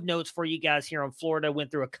ton of notes for you guys here on Florida.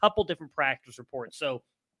 Went through a couple different practice reports. So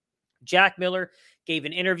Jack Miller gave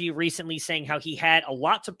an interview recently saying how he had a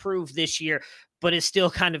lot to prove this year, but is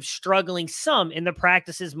still kind of struggling some in the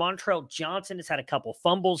practices. Montrell Johnson has had a couple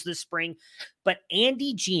fumbles this spring, but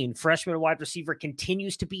Andy Jean, freshman wide receiver,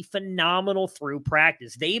 continues to be phenomenal through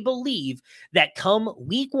practice. They believe that come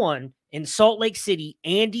week 1 in Salt Lake City,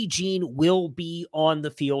 Andy Jean will be on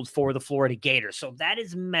the field for the Florida Gators. So that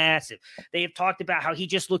is massive. They have talked about how he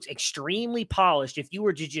just looks extremely polished. If you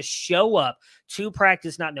were to just show up to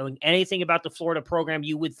practice not knowing anything about the Florida program,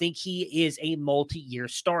 you would think he is a multi-year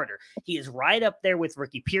starter. He is right up there with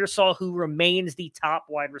Ricky Pearsall, who remains the top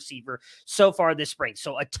wide receiver so far this spring.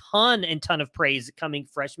 So a ton of praise coming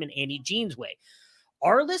freshman Andy Jean's way.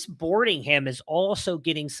 Arliss Boardingham is also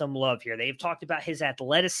getting some love here. They've talked about his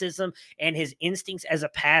athleticism and his instincts as a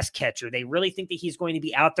pass catcher. They really think that he's going to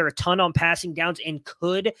be out there a ton on passing downs and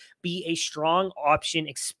could be a strong option,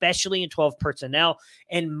 especially in 12 personnel,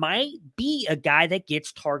 and might be a guy that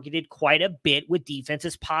gets targeted quite a bit with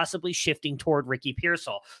defenses possibly shifting toward Ricky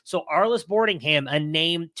Pearsall. So Arliss Boardingham, a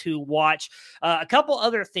name to watch. A couple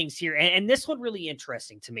other things here, and this one really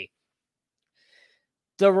interesting to me.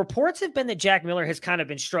 The reports have been that Jack Miller has kind of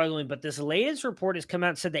been struggling, but this latest report has come out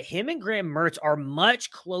and said that him and Graham Mertz are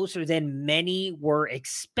much closer than many were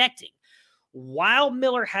expecting. While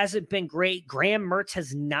Miller hasn't been great, Graham Mertz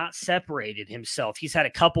has not separated himself. He's had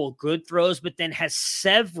a couple of good throws, but then has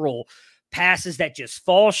several passes that just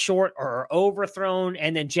fall short or are overthrown,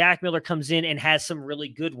 and then Jack Miller comes in and has some really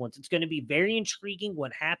good ones. It's going to be very intriguing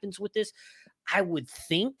what happens with this. I would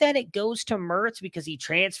think that it goes to Mertz because he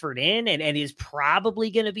transferred in and is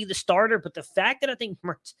probably going to be the starter. But the fact that I think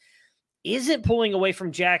Mertz isn't pulling away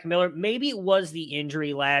from Jack Miller, maybe it was the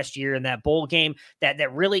injury last year in that bowl game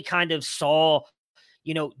that really kind of saw,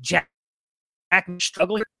 Jack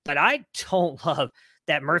struggling. But I don't love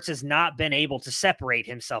that Mertz has not been able to separate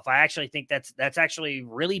himself. I actually think that's actually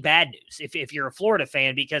really bad news if you're a Florida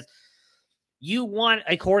fan, because you want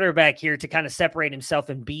a quarterback here to kind of separate himself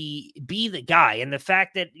and be the guy. And the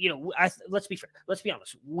fact that, let's be fair, let's be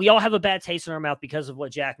honest. We all have a bad taste in our mouth because of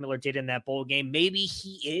what Jack Miller did in that bowl game. Maybe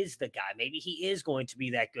he is the guy. Maybe he is going to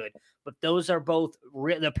be that good. But those are both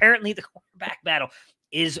apparently the quarterback battle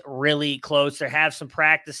is really close. There have some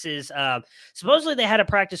practices. Supposedly they had a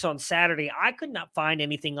practice on Saturday. I could not find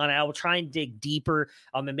anything on it. I will try and dig deeper.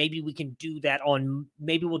 And maybe we can do that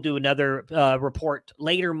maybe we'll do another report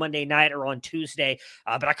later Monday night or on Tuesday.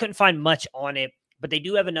 But I couldn't find much on it. But they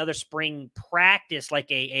do have another spring practice,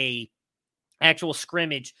 like a actual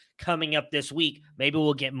scrimmage coming up this week. Maybe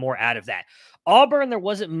we'll get more out of that. Auburn, there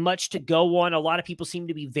wasn't much to go on. A lot of people seem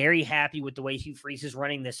to be very happy with the way Hugh Freeze is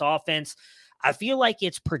running this offense. I feel like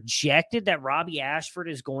it's projected that Robbie Ashford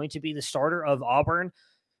is going to be the starter of Auburn.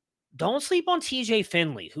 Don't sleep on TJ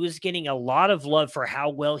Finley, who is getting a lot of love for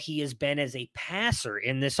how well he has been as a passer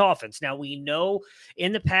in this offense. Now, we know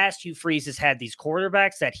in the past, Hugh Freeze has had these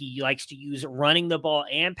quarterbacks that he likes to use running the ball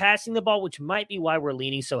and passing the ball, which might be why we're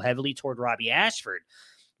leaning so heavily toward Robbie Ashford.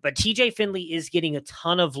 But TJ Finley is getting a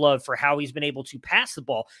ton of love for how he's been able to pass the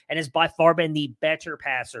ball and has by far been the better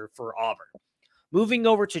passer for Auburn. Moving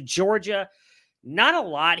over to Georgia, not a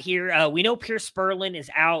lot here. We know Pierce Spurlin is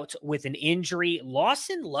out with an injury.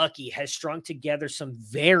 Lawson Lucky has strung together some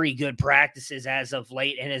very good practices as of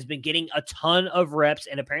late and has been getting a ton of reps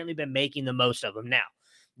and apparently been making the most of them. Now,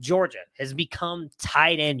 Georgia has become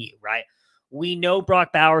tight end you, right? We know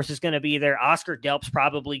Brock Bowers is going to be there. Oscar Delp's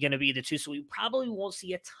probably going to be the two, so we probably won't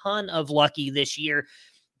see a ton of Lucky this year.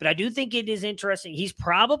 But I do think it is interesting. He's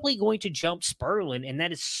probably going to jump Spurlin, and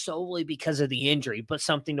that is solely because of the injury, but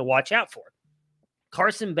something to watch out for.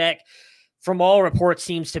 Carson Beck, from all reports,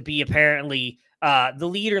 seems to be apparently the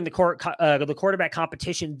leader in the quarterback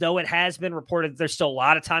competition, though it has been reported that there's still a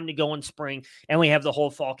lot of time to go in spring, and we have the whole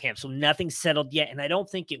fall camp. So nothing's settled yet, and I don't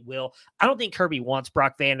think it will. I don't think Kirby wants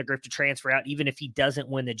Brock Vandagriff to transfer out, even if he doesn't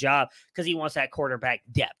win the job, because he wants that quarterback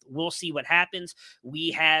depth. We'll see what happens.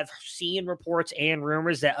 We have seen reports and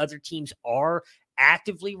rumors that other teams are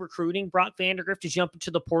actively recruiting Brock Vandagriff to jump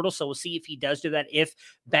into the portal. So we'll see if he does do that. If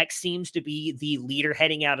Beck seems to be the leader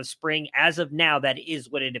heading out of spring, as of now, that is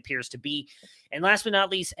what it appears to be. And last but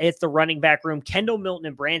not least, at the running back room, Kendall Milton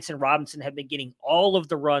and Branson Robinson have been getting all of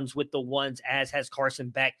the runs with the ones, as has Carson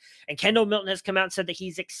Beck. And Kendall Milton has come out and said that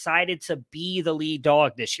he's excited to be the lead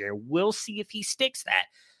dog this year. We'll see if he sticks that.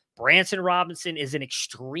 Branson Robinson is an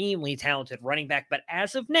extremely talented running back, but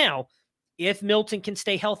as of now, if Milton can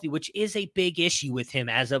stay healthy, which is a big issue with him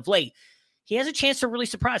as of late, he has a chance to really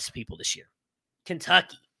surprise people this year.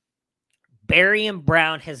 Kentucky. Barian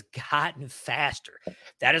Brown has gotten faster.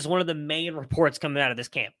 That is one of the main reports coming out of this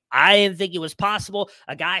camp. I didn't think it was possible.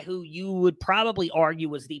 A guy who you would probably argue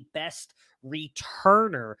was the best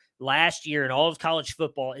returner last year in all of college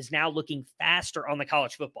football is now looking faster on the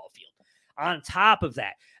college football field. On top of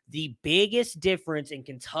that, the biggest difference in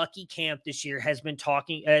Kentucky camp this year has been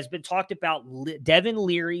talked about Devin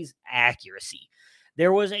Leary's accuracy.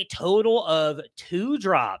 There was a total of 2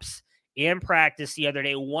 drops in practice the other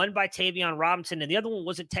day, one by Tavion Robinson, and the other one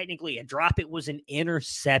wasn't technically a drop. It was an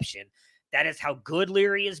interception. That is how good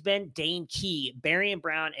Leary has been. Dane Key, Barian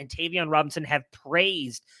Brown, and Tavion Robinson have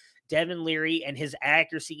praised Devin Leary and his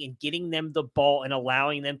accuracy in getting them the ball and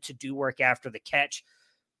allowing them to do work after the catch.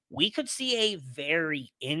 we could see a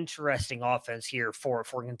very interesting offense here for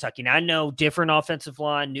Kentucky. Now, I know different offensive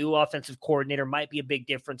line, new offensive coordinator might be a big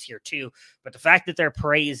difference here too, but the fact that they're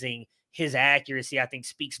praising his accuracy, I think,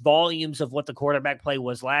 speaks volumes of what the quarterback play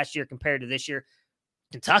was last year compared to this year.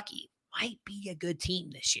 Kentucky might be a good team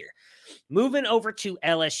this year. Moving over to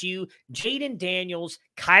LSU, Jaden Daniels,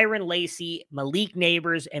 Kyron Lacey, Malik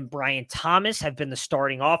Neighbors, and Brian Thomas have been the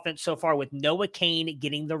starting offense so far, with Noah Kane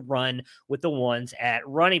getting the run with the ones at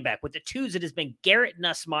running back. With the twos, it has been Garrett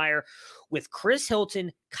Nussmeier with Chris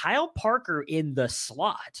Hilton, Kyle Parker in the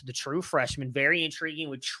slot, the true freshman, very intriguing,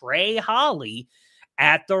 with Trey Holly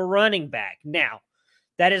at the running back. Now,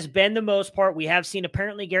 that has been the most part. We have seen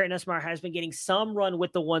apparently Garrett Nussmeier has been getting some run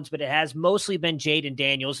with the ones, but it has mostly been Jaden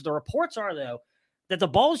Daniels. The reports are, though, that the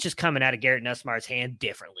ball is just coming out of Garrett Nussmeier's hand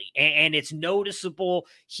differently, and it's noticeable.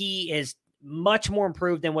 He is much more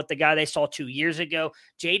improved than what the guy they saw 2 years ago.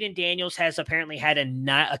 Jaden Daniels has apparently had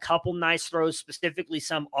a couple nice throws, specifically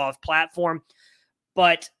some off platform,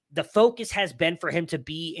 but the focus has been for him to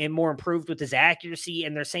be more improved with his accuracy,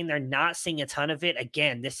 and they're saying they're not seeing a ton of it.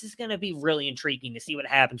 Again, this is going to be really intriguing to see what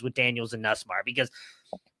happens with Daniels and Nussmeier, because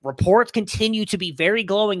reports continue to be very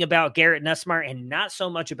glowing about Garrett Nussmeier and not so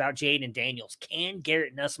much about Jaden Daniels. Can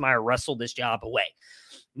Garrett Nussmeier wrestle this job away?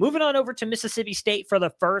 Moving on over to Mississippi State for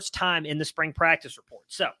the first time in the spring practice report.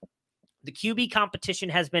 So the QB competition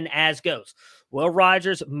has been as goes: Will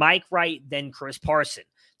Rogers, Mike Wright, then Chris Parson.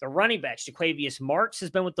 The running backs, Jaquavius Marks has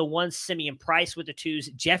been with the ones, Simeon Price with the twos,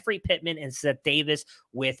 Jeffrey Pittman and Seth Davis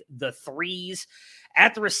with the threes.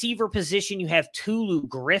 At the receiver position, you have Tulu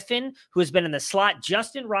Griffin, who has been in the slot.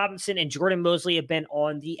 Justin Robinson and Jordan Mosley have been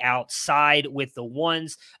on the outside with the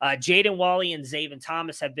ones. Jaden Wally and Zaven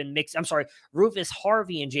Thomas have been mixed. Rufus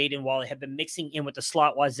Harvey and Jaden Wally have been mixing in with the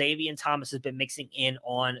slot, while Xavier Thomas has been mixing in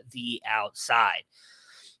on the outside.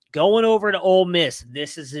 Going over to Ole Miss,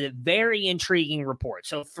 this is a very intriguing report.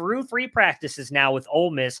 So through 3 practices now with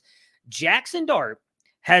Ole Miss, Jackson Dart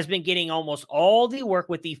has been getting almost all the work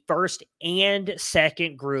with the first and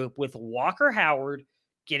second group, with Walker Howard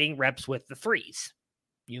getting reps with the threes.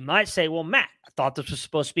 You might say, well, Matt, I thought this was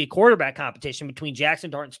supposed to be a quarterback competition between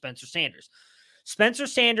Jackson Dart and Spencer Sanders. Spencer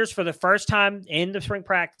Sanders, for the first time in the spring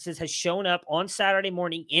practices, has shown up on Saturday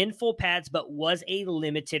morning in full pads, but was a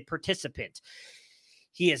limited participant.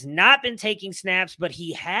 He has not been taking snaps, but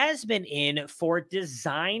he has been in for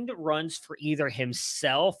designed runs for either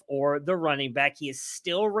himself or the running back. He is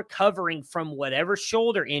still recovering from whatever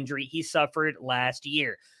shoulder injury he suffered last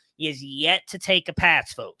year. He is yet to take a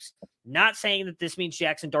pass, folks. Not saying that this means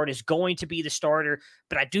Jackson Dart is going to be the starter,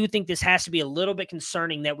 but I do think this has to be a little bit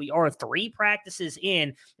concerning that we are 3 practices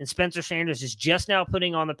in and Spencer Sanders is just now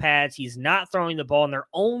putting on the pads. He's not throwing the ball, and they're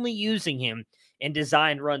only using him in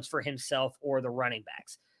designed runs for himself or the running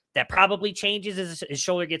backs. That probably changes as his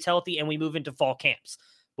shoulder gets healthy and we move into fall camps.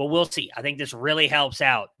 But we'll see. I think this really helps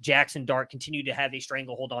out Jackson Dart continue to have a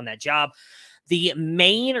stranglehold on that job. The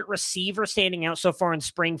main receiver standing out so far in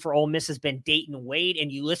spring for Ole Miss has been Dayton Wade,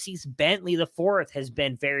 and Ulysses Bentley IV has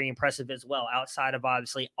been very impressive as well, outside of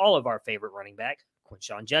obviously all of our favorite running back,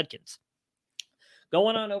 Quinshon Judkins.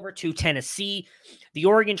 Going on over to Tennessee, the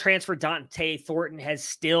Oregon transfer Dante Thornton has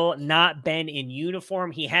still not been in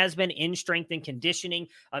uniform. He has been in strength and conditioning.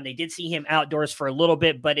 They did see him outdoors for a little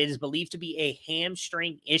bit, but it is believed to be a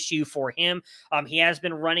hamstring issue for him. He has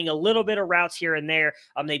been running a little bit of routes here and there.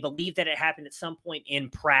 They believe that it happened at some point in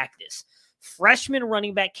practice. Freshman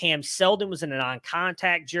running back Cam Selden was in a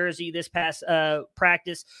non-contact jersey this past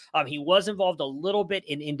practice. He was involved a little bit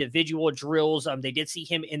in individual drills. They did see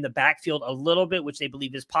him in the backfield a little bit, which they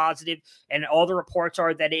believe is positive. And all the reports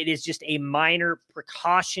are that it is just a minor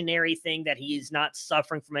precautionary thing, that he is not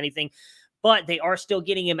suffering from anything. But they are still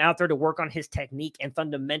getting him out there to work on his technique and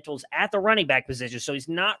fundamentals at the running back position. So he's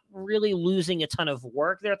not really losing a ton of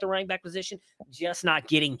work there at the running back position, just not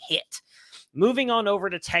getting hit. Moving on over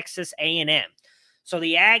to Texas A&M. So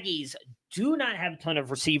the Aggies do not have a ton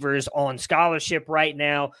of receivers on scholarship right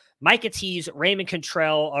now. Micah Tease, Raymond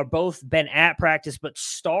Contrell are both been at practice, but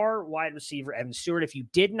star wide receiver Evan Stewart, if you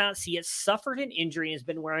did not see it, suffered an injury and has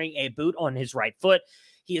been wearing a boot on his right foot.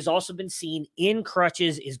 He has also been seen in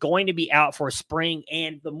crutches, is going to be out for spring.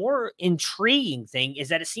 And the more intriguing thing is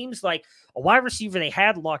that it seems like a wide receiver they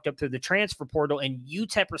had locked up through the transfer portal, and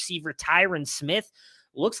UTEP receiver Tyron Smith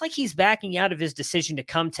looks like he's backing out of his decision to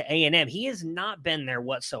come to A&M. He has not been there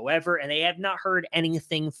whatsoever, and they have not heard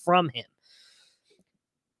anything from him.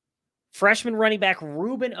 Freshman running back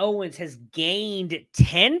Ruben Owens has gained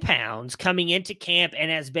 10 pounds coming into camp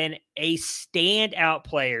and has been a standout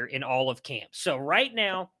player in all of camp. So right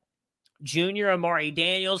now, Junior Amari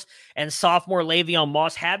Daniels and sophomore Le'Veon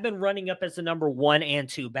Moss have been running up as the number 1 and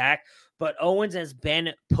 2 back, but Owens has been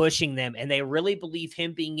pushing them, and they really believe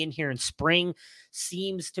him being in here in spring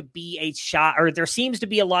seems to be a shot, or there seems to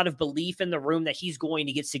be a lot of belief in the room that he's going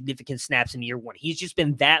to get significant snaps in year 1. He's just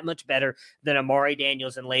been that much better than Amari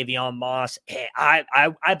Daniels and Le'Veon Moss.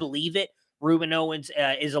 I believe it. Ruben Owens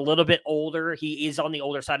is a little bit older. He is on the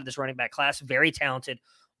older side of this running back class. Very talented.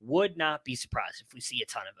 Would not be surprised if we see a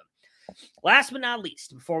ton of him. Last but not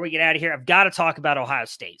least, before we get out of here, I've got to talk about Ohio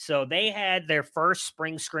State. So they had their first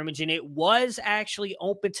spring scrimmage, and it was actually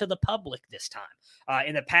open to the public this time.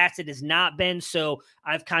 In the past, it has not been, so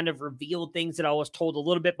I've kind of revealed things that I was told a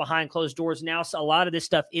little bit behind closed doors. Now, so a lot of this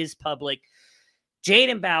stuff is public.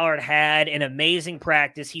 Jaden Ballard had an amazing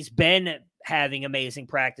practice. He's been having amazing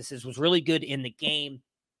practices, was really good in the game.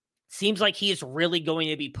 Seems like he is really going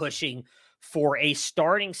to be pushing for a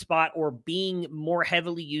starting spot or being more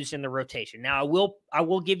heavily used in the rotation. Now, I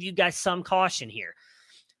will give you guys some caution here.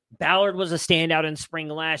 Ballard was a standout in spring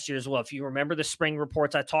last year as well. If you remember the spring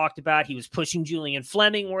reports I talked about, he was pushing Julian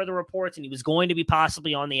Fleming were the reports, and he was going to be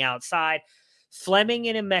possibly on the outside. Fleming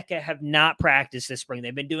and Emeka have not practiced this spring.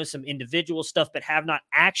 They've been doing some individual stuff, but have not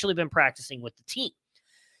actually been practicing with the team.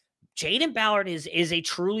 Jaden Ballard is a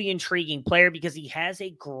truly intriguing player because he has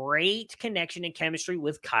a great connection and chemistry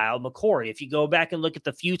with Kyle McCord. If you go back and look at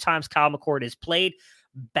the few times Kyle McCord has played,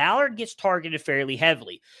 Ballard gets targeted fairly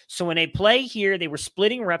heavily. So when they play here, they were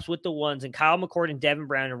splitting reps with the ones, and Kyle McCord and Devin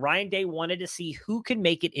Brown, and Ryan Day wanted to see who could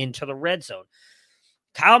make it into the red zone.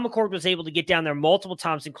 Kyle McCord was able to get down there multiple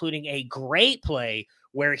times, including a great play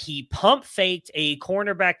where he pump faked a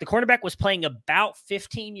cornerback. The cornerback was playing about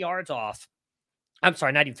 15 yards off. I'm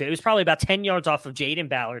sorry, not even. It was probably about 10 yards off of Jaden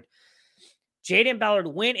Ballard. Jaden Ballard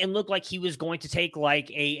went and looked like he was going to take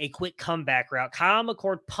like a quick comeback route. Kyle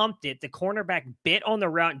McCord pumped it. The cornerback bit on the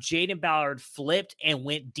route. Jaden Ballard flipped and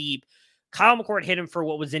went deep. Kyle McCord hit him for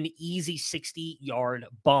what was an easy 60-yard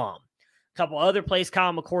bomb. A couple other plays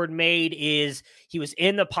Kyle McCord made is he was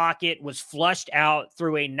in the pocket, was flushed out,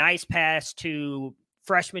 threw a nice pass to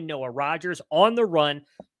freshman Noah Rogers on the run.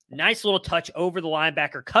 Nice little touch over the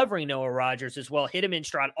linebacker covering Noah Rogers as well. Hit him in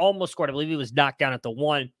stride, almost scored. I believe he was knocked down at the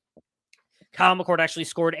 1. Kyle McCord actually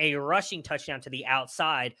scored a rushing touchdown to the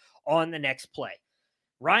outside on the next play.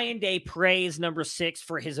 Ryan Day praised number 6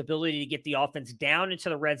 for his ability to get the offense down into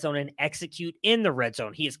the red zone and execute in the red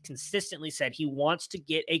zone. He has consistently said he wants to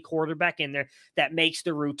get a quarterback in there that makes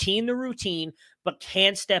the routine, but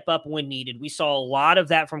can step up when needed. We saw a lot of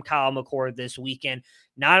that from Kyle McCord this weekend.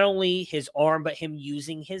 Not only his arm, but him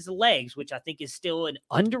using his legs, which I think is still an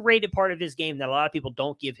underrated part of his game that a lot of people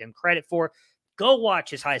don't give him credit for. Go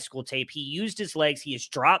watch his high school tape. He used his legs. He has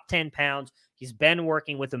dropped 10 pounds. He's been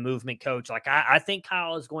working with a movement coach. Like I think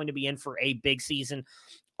Kyle is going to be in for a big season.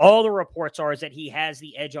 All the reports are is that he has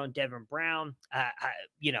the edge on Devin Brown.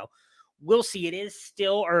 We'll see. It is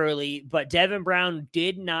still early, but Devin Brown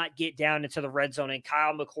did not get down into the red zone, and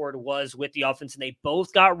Kyle McCord was with the offense, and they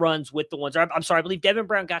both got runs with the ones. I'm sorry, I believe Devin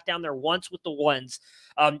Brown got down there once with the ones,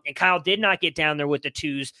 and Kyle did not get down there with the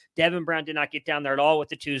twos. Devin Brown did not get down there at all with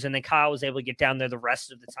the twos, and then Kyle was able to get down there the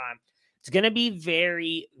rest of the time. It's going to be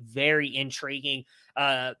very, very intriguing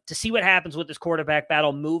to see what happens with this quarterback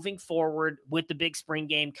battle moving forward with the big spring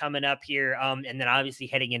game coming up here, and then obviously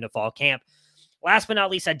heading into fall camp. Last but not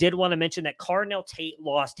least, I did want to mention that Carnell Tate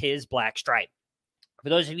lost his black stripe. For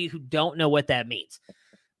those of you who don't know what that means,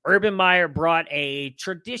 Urban Meyer brought a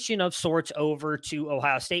tradition of sorts over to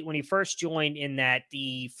Ohio State when he first joined, in that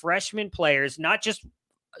the freshman players, not just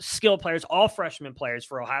skill players, all freshman players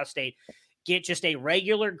for Ohio State, get just a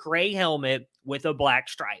regular gray helmet with a black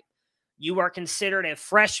stripe. You are considered a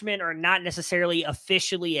freshman or not necessarily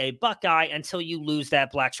officially a Buckeye until you lose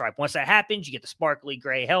that black stripe. Once that happens, you get the sparkly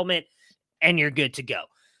gray helmet, and you're good to go.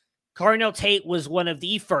 Carnell Tate was one of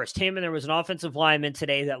the first. Him and there was an offensive lineman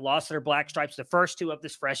today that lost their black stripes, the first two of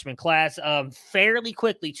this freshman class, fairly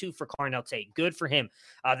quickly, too, for Carnell Tate. Good for him.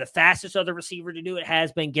 The fastest other receiver to do it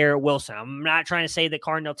has been Garrett Wilson. I'm not trying to say that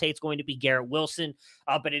Carnell Tate's going to be Garrett Wilson,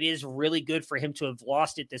 but it is really good for him to have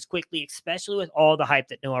lost it this quickly, especially with all the hype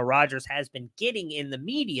that Noah Rogers has been getting in the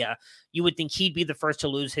media. You would think he'd be the first to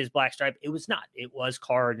lose his black stripe. It was not. It was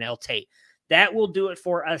Carnell Tate. That will do it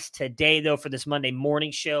for us today, though, for this Monday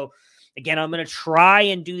morning show. Again, I'm going to try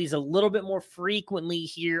and do these a little bit more frequently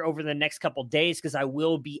here over the next couple days because I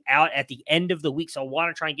will be out at the end of the week. So I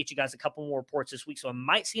want to try and get you guys a couple more reports this week. So I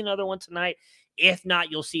might see another one tonight. If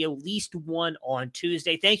not, you'll see at least one on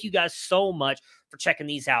Tuesday. Thank you guys so much for checking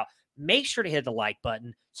these out. Make sure to hit the like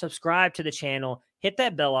button, subscribe to the channel, hit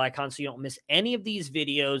that bell icon so you don't miss any of these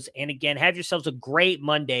videos. And again, have yourselves a great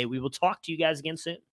Monday. We will talk to you guys again soon.